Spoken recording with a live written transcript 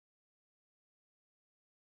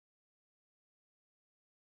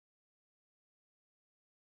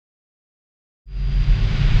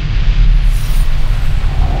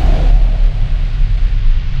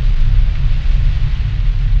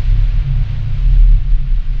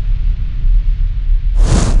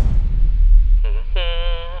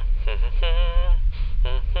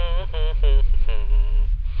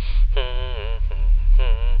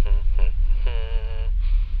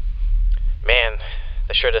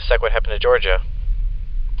to suck what happened to Georgia.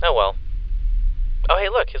 Oh well. Oh hey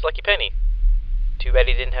look, his lucky penny. Too bad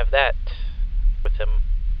he didn't have that with him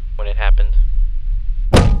when it happened.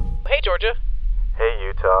 Hey Georgia. Hey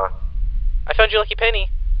Utah. I found your lucky penny.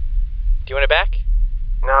 Do you want it back?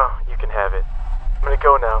 No, you can have it. I'm gonna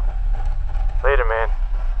go now. Later, man.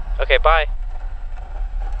 Okay, bye.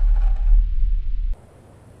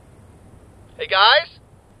 Hey guys?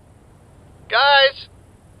 Guys?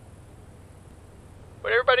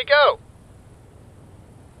 Where'd everybody go?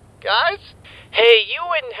 Guys? Hey, you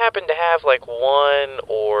wouldn't happen to have like 1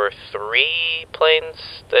 or 3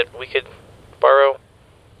 planes that we could borrow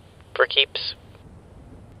for keeps?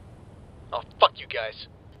 Oh, fuck you guys.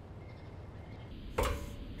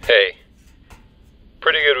 Hey,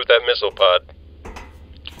 pretty good with that missile pod.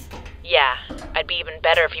 Yeah, I'd be even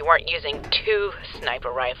better if you weren't using 2 sniper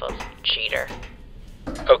rifles, cheater.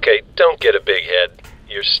 Okay, don't get a big head.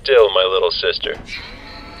 You're still my little sister.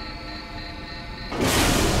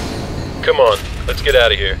 Come on, let's get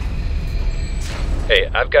out of here. Hey,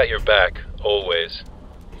 I've got your back, always.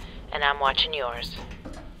 And I'm watching yours.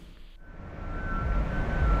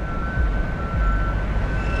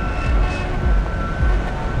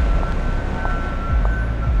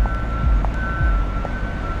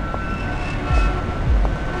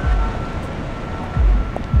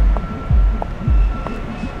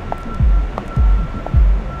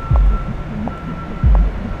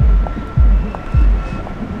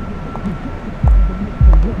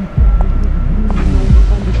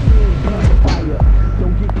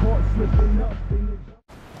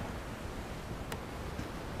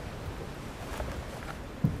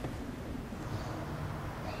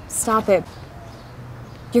 Stop it.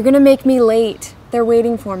 You're gonna make me late. They're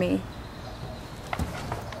waiting for me.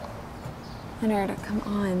 Leonard, come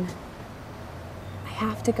on. I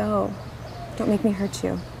have to go. Don't make me hurt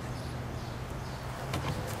you.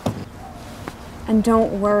 And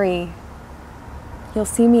don't worry. You'll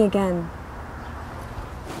see me again.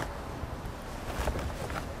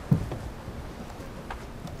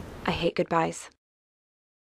 I hate goodbyes.